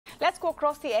Let's go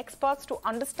across the experts to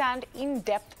understand in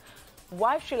depth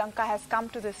why Sri Lanka has come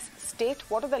to this state.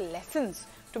 What are the lessons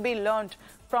to be learned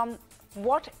from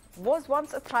what was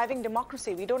once a thriving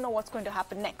democracy? We don't know what's going to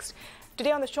happen next.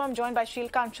 Today on the show, I'm joined by Sheel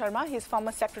Kant Sharma. He's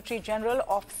former Secretary General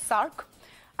of SAARC.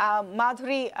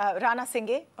 Madhu Rana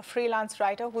Singhe, a freelance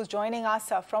writer who's joining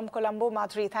us from Colombo.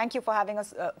 Madhu, thank you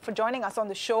for joining us on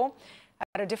the show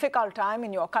at a difficult time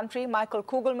in your country. Michael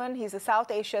Kugelman, he's a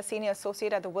South Asia Senior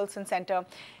Associate at the Wilson Center,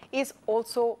 is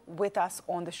also with us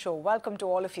on the show. Welcome to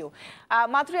all of you.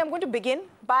 Madhu, I'm going to begin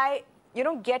by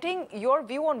getting your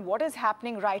view on what is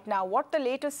happening right now, what the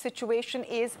latest situation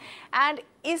is, and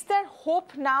is there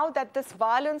hope now that this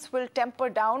violence will temper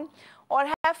down, or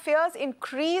have fears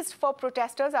increased for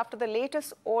protesters after the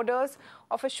latest orders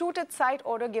of a shoot-at-sight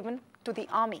order given to the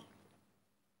army?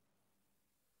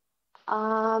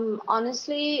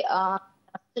 Honestly,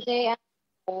 yesterday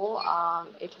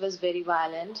it was very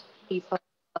violent. People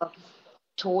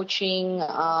torching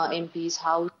MPs'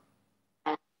 house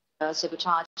and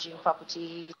sabotaging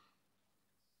properties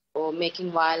or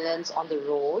making violence on the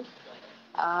road.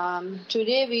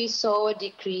 Today we saw a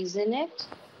decrease in it.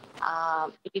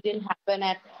 It didn't happen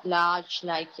at large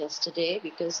like yesterday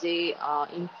because they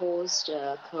imposed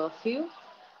a curfew,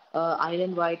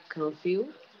 island-wide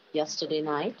curfew yesterday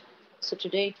night. So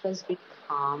today it was a bit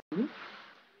calm.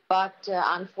 But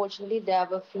unfortunately, there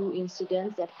were few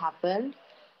incidents that happened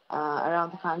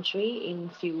around the country in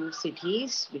few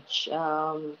cities, which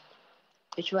were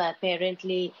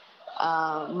apparently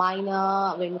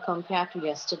minor when compared to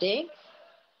yesterday.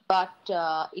 But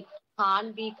it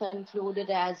can't be concluded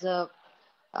as a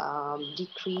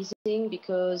decreasing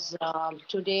because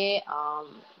today,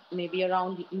 maybe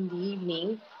around in the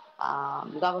evening,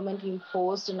 government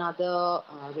imposed another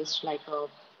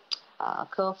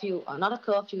curfew, not a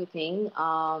curfew thing.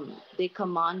 They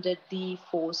commanded the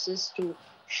forces to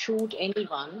shoot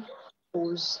anyone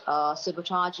who's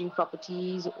sabotaging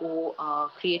properties or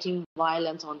creating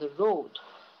violence on the road.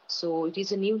 So it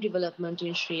is a new development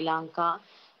in Sri Lanka,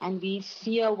 and we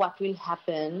fear what will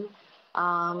happen.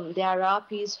 There are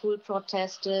peaceful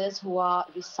protesters who are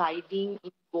residing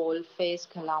in Boldface,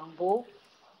 Colombo.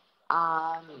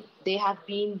 They have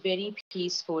been very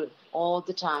peaceful all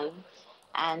the time,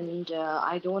 and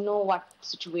I don't know what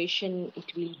situation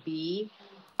it will be.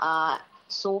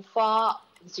 So far,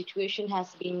 the situation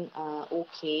has been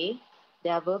okay.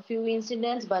 There were a few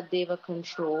incidents, but they were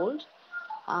controlled.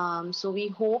 So we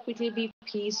hope it will be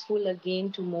peaceful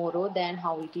again tomorrow than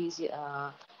how it is,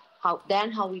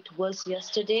 how it was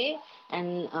yesterday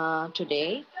and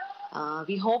today.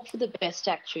 We hope for the best,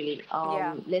 actually.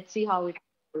 Let's see how it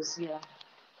goes. Yeah.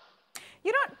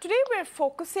 Today we're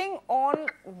focusing on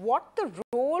what the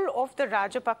role of the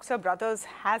Rajapaksa brothers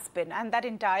has been and that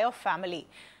entire family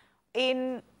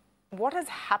in what has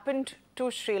happened to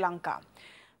Sri Lanka.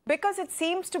 Because it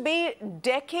seems to be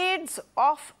decades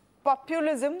of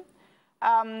populism,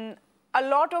 a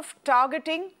lot of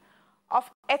targeting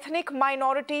of ethnic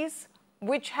minorities,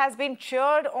 which has been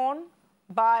cheered on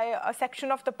by a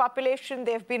section of the population.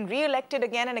 They've been re-elected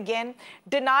again and again.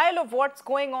 Denial of what's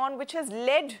going on, which has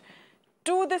led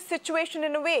to this situation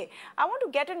in a way. I want to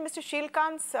get in Mr. Sheel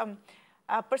Kant's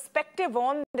perspective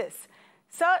on this.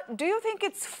 Sir, do you think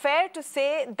it's fair to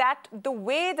say that the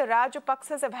way the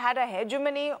Rajapaksas have had a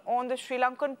hegemony on the Sri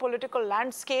Lankan political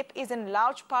landscape is in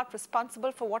large part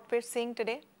responsible for what we're seeing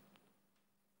today?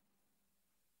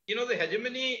 The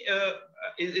hegemony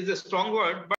is a strong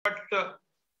word, but,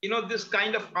 this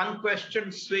kind of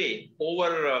unquestioned sway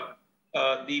over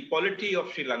the polity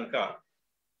of Sri Lanka,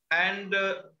 and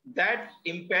that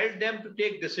impelled them to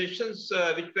take decisions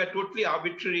which were totally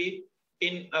arbitrary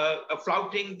in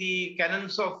flouting the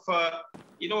canons of,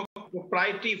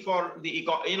 propriety for the,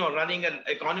 running an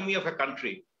economy of a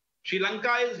country. Sri Lanka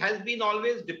has been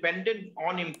always dependent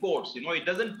on imports. It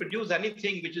doesn't produce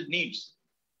anything which it needs.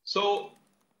 So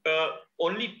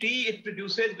only tea it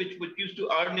produces, which used to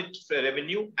earn its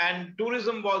revenue, and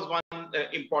tourism was one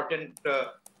important,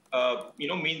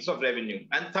 means of revenue.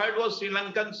 And third was Sri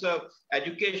Lankans'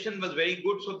 education was very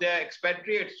good, so their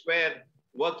expatriates were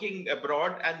working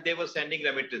abroad and they were sending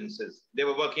remittances. They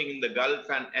were working in the Gulf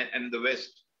and the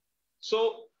West.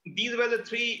 So these were the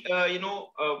three,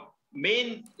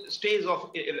 mainstays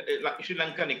of Sri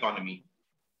Lankan economy.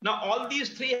 Now, all these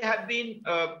three have been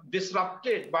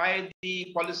disrupted by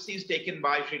the policies taken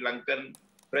by Sri Lankan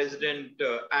president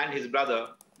and his brother,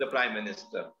 the prime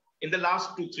minister, in the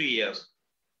last 2-3 years.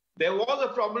 There was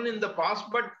a problem in the past,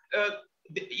 but,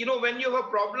 when you have a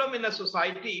problem in a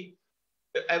society,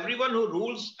 everyone who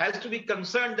rules has to be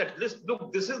concerned that,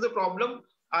 look, this is the problem,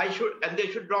 and they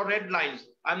should draw red lines.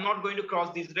 I'm not going to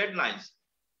cross these red lines.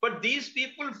 But these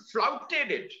people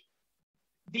flouted it.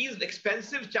 These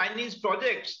expensive Chinese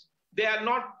projects, they are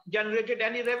not generated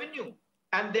any revenue,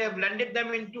 and they have landed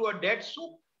them into a debt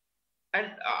soup. And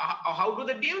how do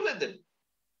they deal with it?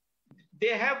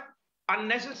 They have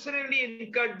unnecessarily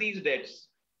incurred these debts.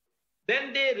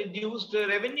 Then they reduced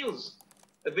revenues,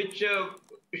 which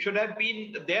should have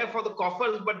been there for the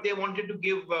coffers, but they wanted to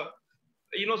give,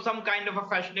 some kind of a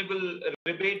fashionable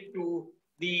rebate to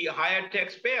the higher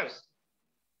taxpayers.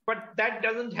 But that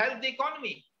doesn't help the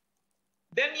economy.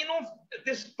 Then,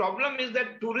 this problem is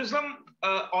that tourism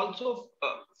also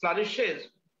flourishes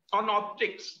on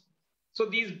optics. So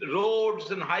these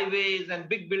roads and highways and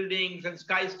big buildings and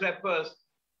skyscrapers,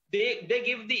 they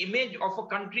give the image of a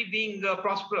country being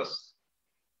prosperous.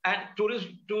 And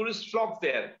tourists flock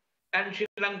there. And Sri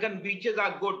Lankan beaches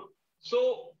are good.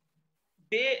 So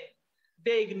they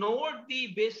ignored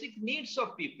the basic needs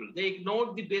of people. They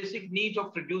ignored the basic needs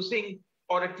of producing,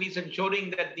 or at least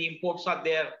ensuring that the imports are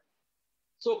there.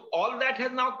 So all that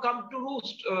has now come to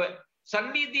roost.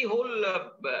 Suddenly the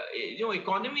whole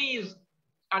economy is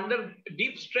under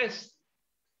deep stress.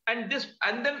 And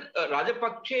then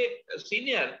Rajapaksa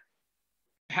Senior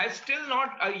has still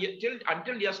not,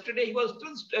 until yesterday, he was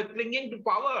still clinging to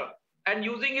power and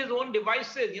using his own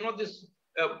devices,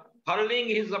 hurling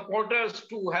his supporters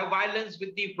to have violence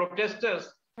with the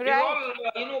protesters. Right.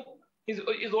 It's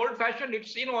all, is old-fashioned.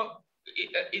 It's,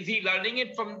 is he learning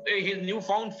it from his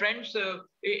newfound friends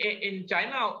in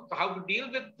China, how to deal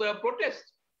with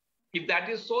protests? If that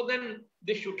is so, then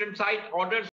the shoot-and-sight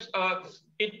orders,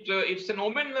 it's an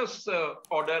ominous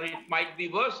order. It might be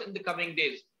worse in the coming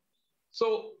days.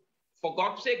 So, for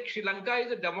God's sake, Sri Lanka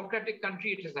is a democratic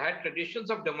country. It has had traditions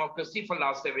of democracy for the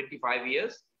last 75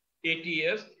 years, 80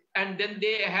 years, and then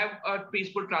they have a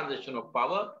peaceful transition of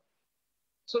power.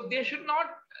 So they should not,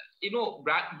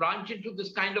 branch into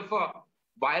this kind of a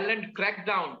violent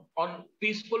crackdown on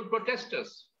peaceful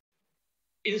protesters.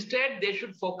 Instead, they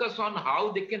should focus on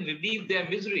how they can relieve their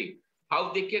misery,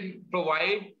 how they can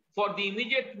provide for the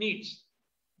immediate needs,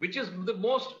 which is the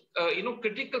most,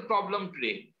 critical problem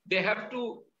today. They have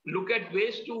to look at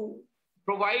ways to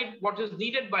provide what is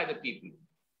needed by the people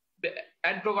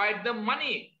and provide them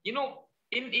money.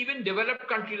 In even developed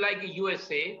country like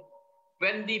USA,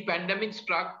 when the pandemic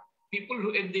struck, people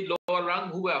who in the lower rung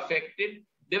who were affected,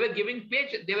 they were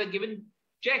given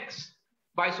checks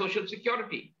by Social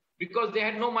Security because they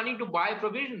had no money to buy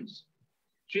provisions.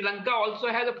 Sri Lanka also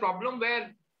has a problem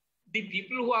where the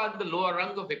people who are in the lower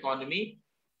rung of economy,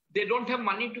 they don't have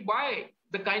money to buy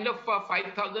the kind of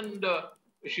 5,000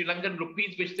 Sri Lankan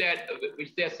rupees which they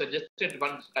had suggested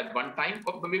at one time,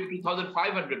 or maybe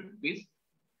 2,500 rupees.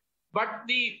 But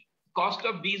the cost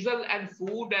of diesel and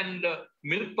food and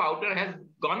milk powder has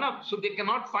gone up, so they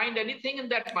cannot find anything in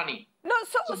that money. No,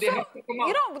 so they have to come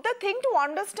out. The thing to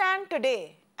understand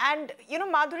today, and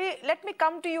Madhuri, let me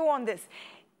come to you on this.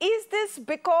 Is this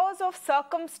because of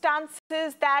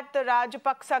circumstances that the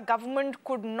Rajapaksa government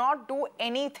could not do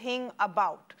anything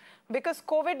about? Because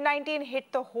COVID-19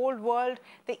 hit the whole world,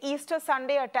 the Easter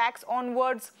Sunday attacks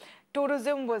onwards,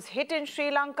 tourism was hit in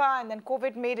Sri Lanka, and then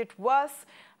COVID made it worse.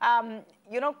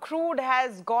 Crude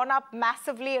has gone up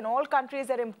massively, and all countries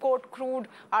that import crude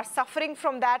are suffering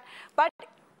from that. But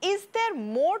is there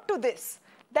more to this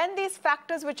than these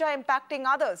factors which are impacting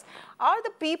others? Are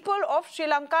the people of Sri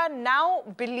Lanka now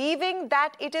believing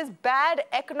that it is bad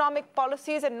economic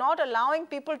policies and not allowing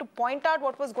people to point out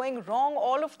what was going wrong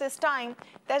all of this time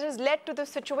that has led to this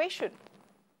situation?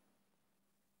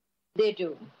 They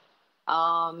do.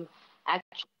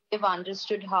 Actually, they've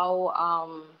understood how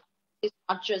it's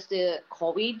not just the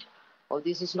COVID, or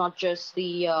this is not just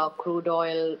the crude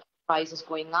oil prices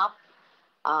going up.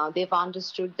 They've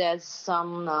understood there's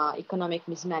some economic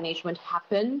mismanagement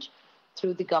happened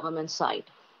through the government side.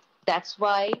 That's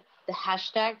why the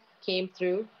hashtag came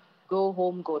through, Go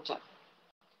Home Gota.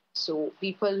 So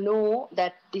people know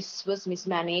that this was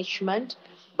mismanagement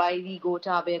by the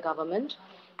Gotabaya government.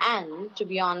 And to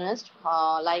be honest,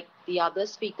 like the other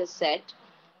speaker said,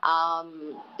 I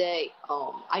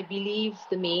believe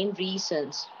the main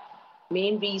reasons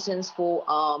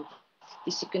for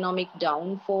this economic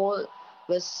downfall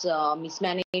was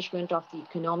mismanagement of the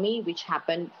economy, which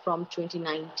happened from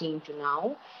 2019 to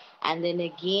now. And then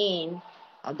again,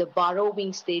 the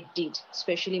borrowings they did,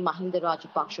 especially Mahinda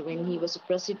Rajapaksa, when he was a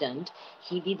president,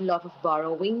 he did a lot of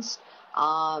borrowings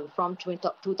from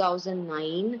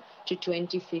 2009 to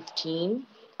 2015,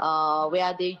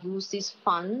 where they used these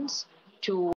funds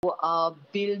to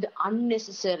build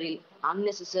unnecessary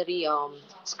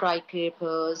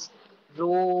skyscrapers,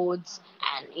 roads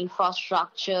and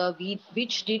infrastructure,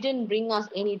 which didn't bring us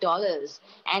any dollars,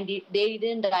 and they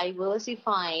didn't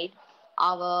diversify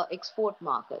our export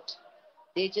market.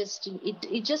 It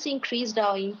just increased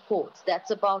our imports.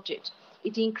 That's about it.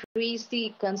 It increased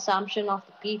the consumption of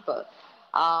the people.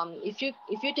 If you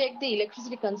take the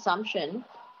electricity consumption,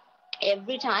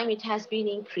 every time it has been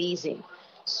increasing.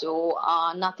 So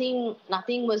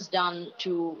nothing was done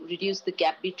to reduce the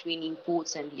gap between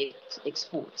imports and the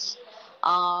exports.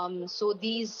 So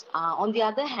these, on the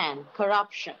other hand,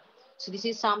 corruption. So this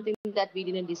is something that we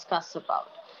didn't discuss about.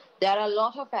 There are a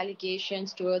lot of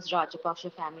allegations towards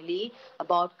Rajapaksa family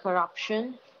about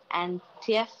corruption and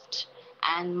theft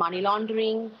and money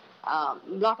laundering.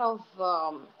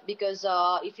 Because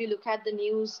if you look at the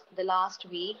news the last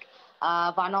week,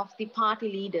 one of the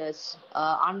party leaders,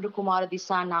 Andra Kumara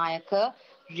Dissanayaka,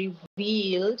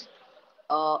 revealed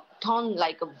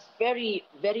like a very,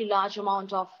 very large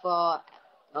amount of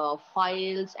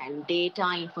files and data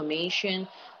information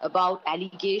about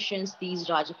allegations these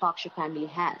Rajapaksha family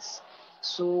has.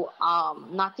 So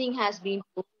nothing has been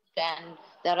proved, and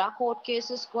there are court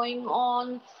cases going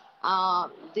on.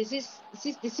 This is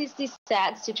the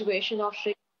sad situation of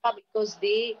Sri Lanka, because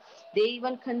they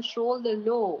even control the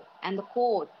law and the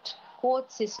court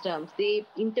systems. They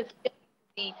interfere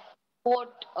with the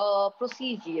court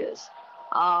procedures.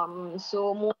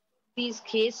 So most of these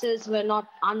cases were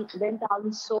went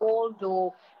unsolved,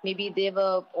 or maybe they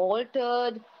were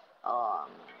altered.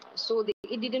 So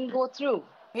it didn't go through.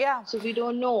 Yeah. So we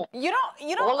don't know.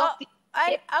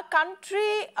 And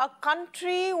a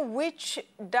country which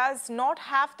does not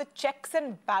have the checks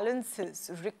and balances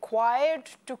required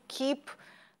to keep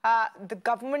the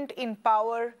government in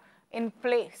power in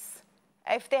place,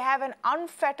 if they have an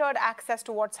unfettered access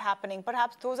to what's happening,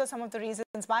 perhaps those are some of the reasons.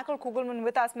 Michael Kugelman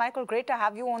with us. Michael, great to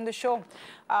have you on the show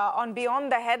on Beyond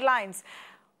the Headlines.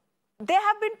 There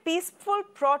have been peaceful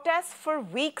protests for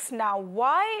weeks now.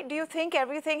 Why do you think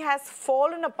everything has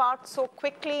fallen apart so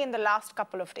quickly in the last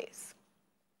couple of days?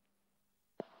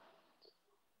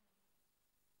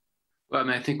 Well, I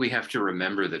mean, I think we have to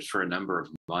remember that for a number of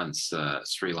months,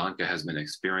 Sri Lanka has been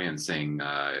experiencing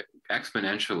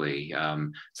exponentially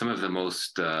some of the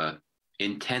most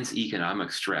intense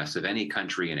economic stress of any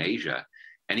country in Asia,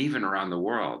 and even around the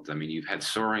world. I mean, you've had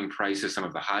soaring prices, some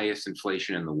of the highest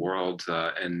inflation in the world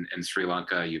in Sri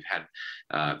Lanka. You've had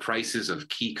prices of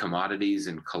key commodities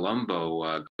in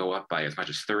Colombo go up by as much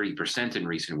as 30% in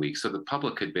recent weeks. So the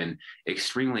public had been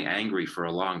extremely angry for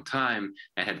a long time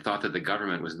and had thought that the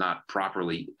government was not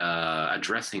properly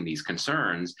addressing these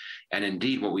concerns. And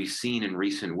indeed, what we've seen in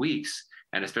recent weeks,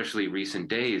 and especially recent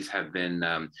days, have been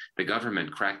the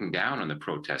government cracking down on the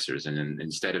protesters, and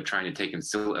instead of trying to take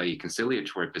a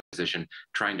conciliatory position,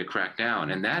 trying to crack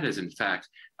down. And that is, in fact,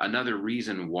 another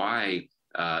reason why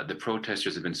the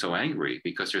protesters have been so angry,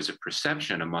 because there's a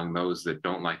perception among those that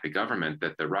don't like the government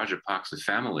that the Rajapaksas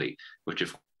family, which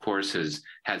of course has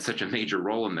had such a major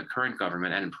role in the current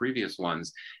government and in previous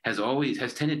ones,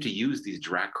 has tended to use these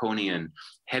draconian,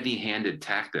 heavy-handed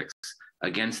tactics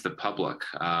against the public,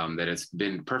 that it's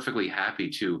been perfectly happy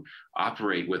to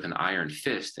operate with an iron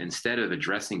fist instead of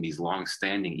addressing these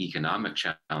long-standing economic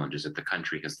challenges that the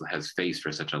country has faced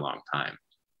for such a long time.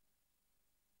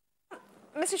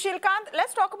 Mr. Sheel Kant,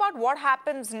 let's talk about what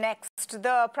happens next.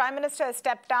 The Prime Minister has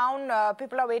stepped down.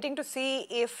 People are waiting to see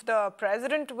if the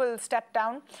President will step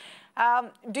down.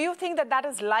 Do you think that that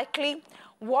is likely?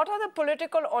 What are the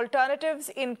political alternatives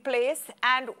in place,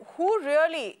 and who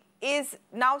really is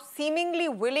now seemingly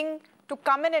willing to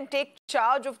come in and take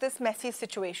charge of this messy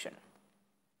situation?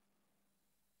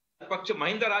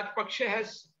 Mahinda Rajapaksa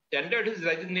has tendered his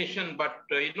resignation, but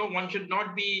one should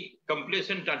not be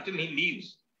complacent until he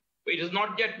leaves. It is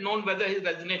not yet known whether his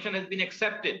resignation has been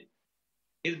accepted.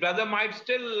 His brother might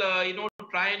still,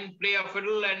 try and play a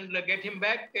fiddle and get him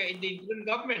back in the interim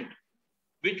government,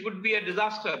 which would be a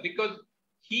disaster, because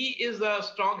he is a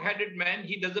strong-headed man.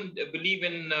 He doesn't believe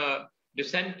in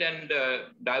dissent and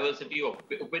diversity of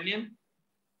opinion.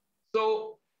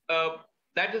 So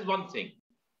that is one thing.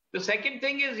 The second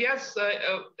thing is, yes,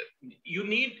 you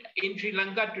need in Sri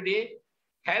Lanka today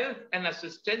help and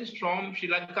assistance from Sri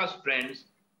Lanka's friends,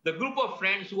 the group of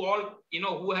friends who all,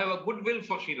 who have a goodwill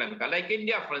for Sri Lanka, like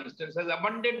India, for instance, has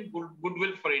abundant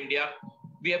goodwill for India.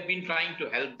 We have been trying to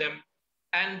help them.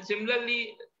 And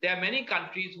similarly, there are many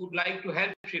countries who would like to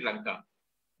help Sri Lanka.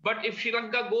 But if Sri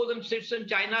Lanka goes and sits in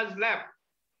China's lap,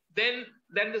 then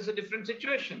there's a different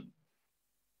situation.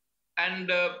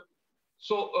 And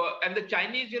and the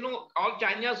Chinese, all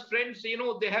China's friends,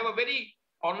 they have a very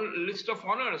list of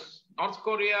honors. North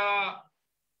Korea,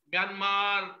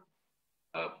 Myanmar,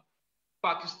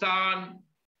 Pakistan,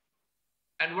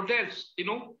 and what else?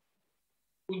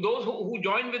 Those who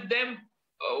join with them,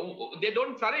 they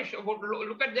don't flourish.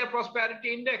 Look at their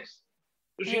prosperity index.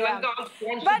 So Sri Lanka also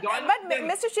wants to join but with them.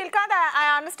 Mr. Sheel Kant,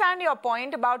 I understand your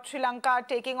point about Sri Lanka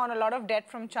taking on a lot of debt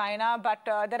from China, but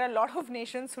there are a lot of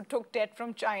nations who took debt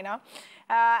from China.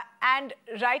 And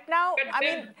right now, I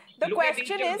mean, the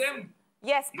question is,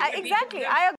 yes, exactly,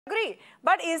 I agree.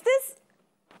 But is this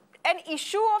an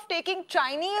issue of taking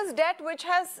Chinese debt which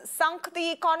has sunk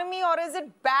the economy, or is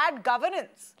it bad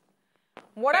governance?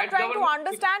 What I'm trying to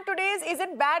understand today is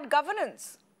it bad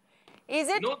governance? Is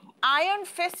it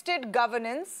iron-fisted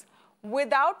governance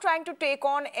without trying to take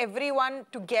on everyone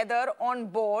together on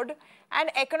board,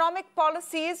 and economic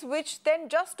policies which then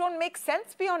just don't make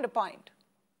sense beyond a point?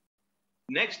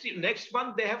 Next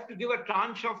month, they have to give a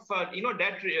tranche of,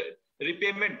 debt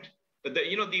repayment,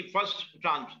 the first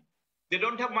tranche. They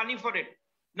don't have money for it.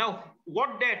 Now,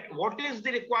 what debt? What is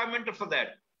the requirement for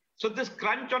that? So this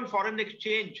crunch on foreign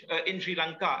exchange in Sri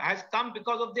Lanka has come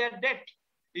because of their debt.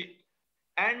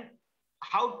 And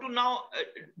how to now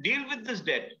deal with this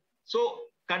debt? So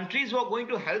countries who are going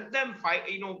to help them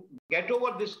get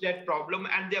over this debt problem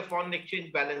and their foreign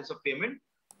exchange balance of payment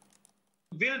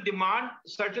will demand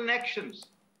certain actions.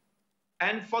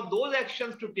 And for those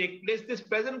actions to take place, this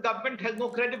present government has no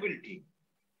credibility.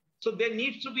 So there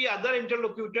needs to be other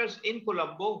interlocutors in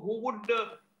Colombo who would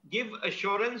give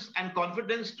assurance and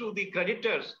confidence to the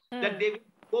creditors that they will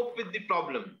cope with the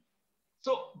problem.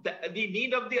 So the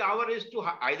need of the hour is to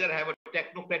either have a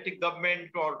technocratic government,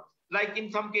 or like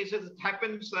in some cases it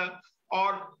happens,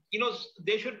 or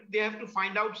they have to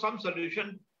find out some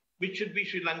solution which should be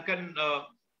Sri Lankan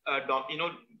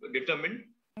determined.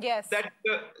 Yes. That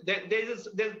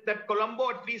that Colombo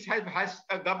at least has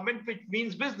a government which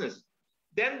means business.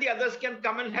 Then the others can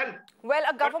come and help. Well,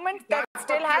 a government that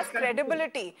still has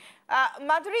credibility.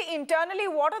 Madhuri, internally,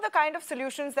 what are the kind of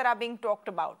solutions that are being talked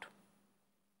about?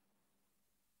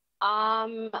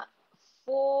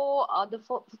 For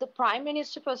the Prime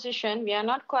Minister position, we are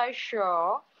not quite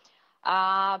sure.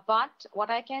 But what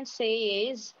I can say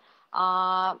is,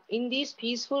 in these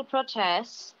peaceful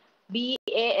protests,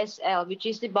 BASL, which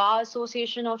is the Bar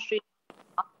Association of Sri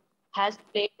Lanka, has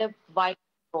played a vital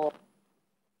role.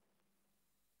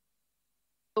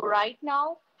 So right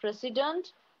now,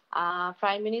 President,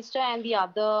 Prime Minister and the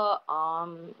other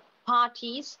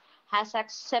parties has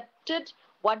accepted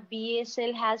what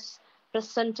BASL has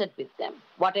presented with them,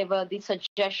 whatever the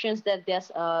suggestions that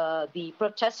the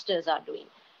protesters are doing.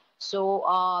 So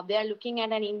they are looking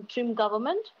at an interim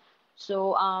government.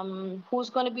 So who's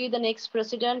going to be the next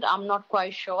president? I'm not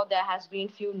quite sure. There has been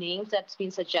few names that's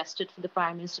been suggested for the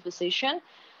Prime Minister position.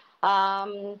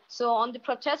 So on the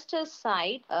protesters'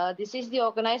 side, this is the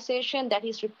organization that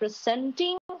is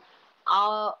representing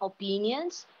our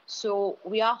opinions. So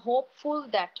we are hopeful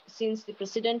that since the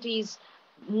president is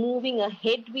moving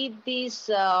ahead with these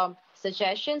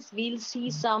suggestions, we'll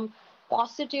see some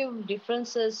positive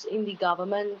differences in the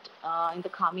government in the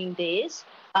coming days,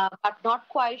 but not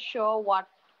quite sure what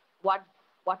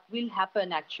will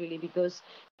happen actually, because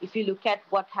if you look at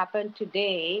what happened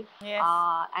today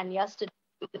and yesterday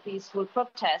with the peaceful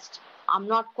protest, I'm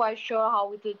not quite sure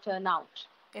how it will turn out.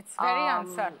 It's very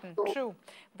uncertain, true.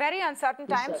 Very uncertain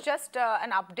times. Yes, just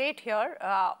an update here.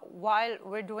 While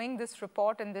we're doing this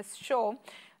report and this show,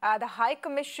 the High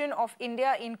Commission of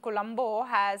India in Colombo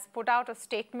has put out a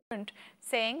statement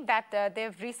saying that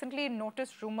they've recently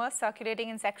noticed rumors circulating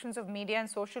in sections of media and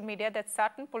social media that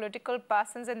certain political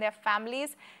persons and their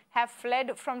families have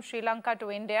fled from Sri Lanka to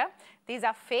India. These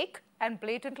are fake and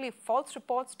blatantly false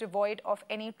reports devoid of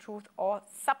any truth or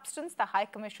substance. The High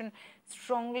Commission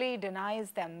strongly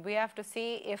denies them. We have to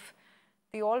see if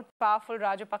the all-powerful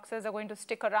Rajapaksas are going to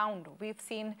stick around. We've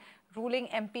seen ruling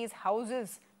MPs'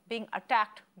 houses being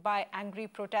attacked by angry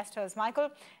protesters. Michael,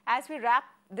 as we wrap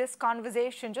this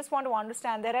conversation, just want to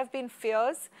understand, there have been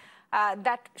fears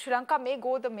that Sri Lanka may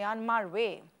go the Myanmar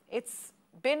way. It's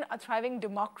been a thriving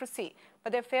democracy,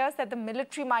 but there are fears that the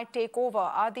military might take over.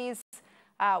 Are these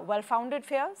well-founded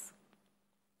fears?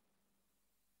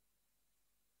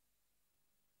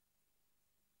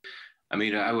 I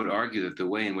mean, I would argue that the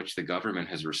way in which the government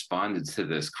has responded to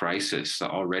this crisis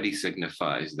already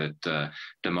signifies that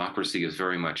democracy is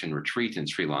very much in retreat in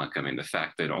Sri Lanka. I mean, the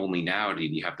fact that only now do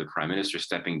you have the prime minister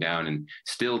stepping down, and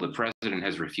still the president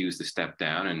has refused to step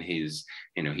down, and he's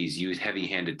used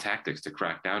heavy-handed tactics to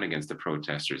crack down against the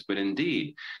protesters. But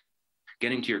indeed,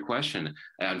 getting to your question,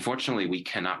 unfortunately, we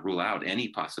cannot rule out any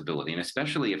possibility, and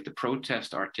especially if the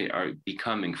protests are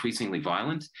become increasingly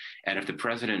violent, and if the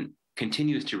president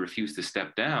continues to refuse to step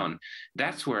down,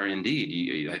 that's where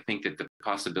indeed I think that the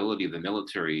possibility of the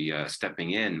military stepping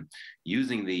in,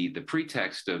 using the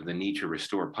pretext of the need to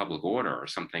restore public order or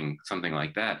something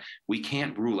like that, we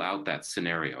can't rule out that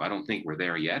scenario. I don't think we're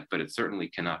there yet, but it certainly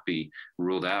cannot be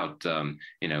ruled out.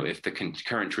 If the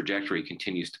current trajectory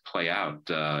continues to play out,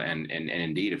 and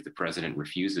indeed if the president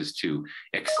refuses to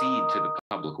accede to the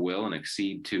public will and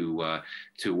accede to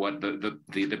what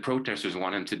the protesters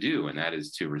want him to do, and that is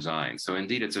to resign. So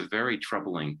indeed, it's a very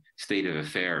troubling state of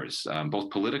affairs, both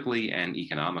politically and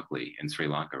economically in Sri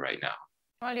Lanka right now.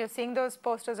 Well, you're seeing those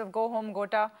posters of "Go Home,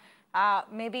 Gota."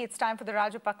 Maybe it's time for the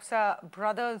Rajapaksa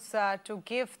brothers to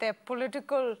give their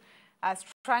political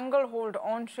stranglehold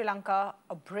on Sri Lanka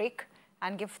a break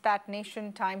and give that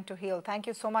nation time to heal. Thank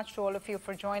you so much to all of you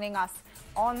for joining us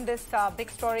on this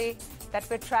big story that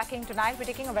we're tracking tonight.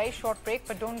 We're taking a very short break,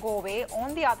 but don't go away.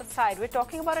 On the other side, we're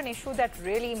talking about an issue that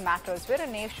really matters. We're a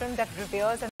nation that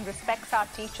reveres and respects our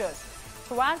teachers.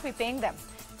 So why aren't we paying them?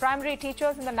 Primary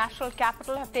teachers in the national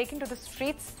capital have taken to the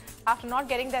streets after not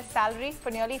getting their salary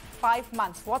for nearly 5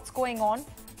 months. What's going on?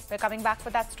 We're coming back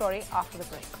with that story after the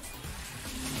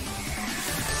break.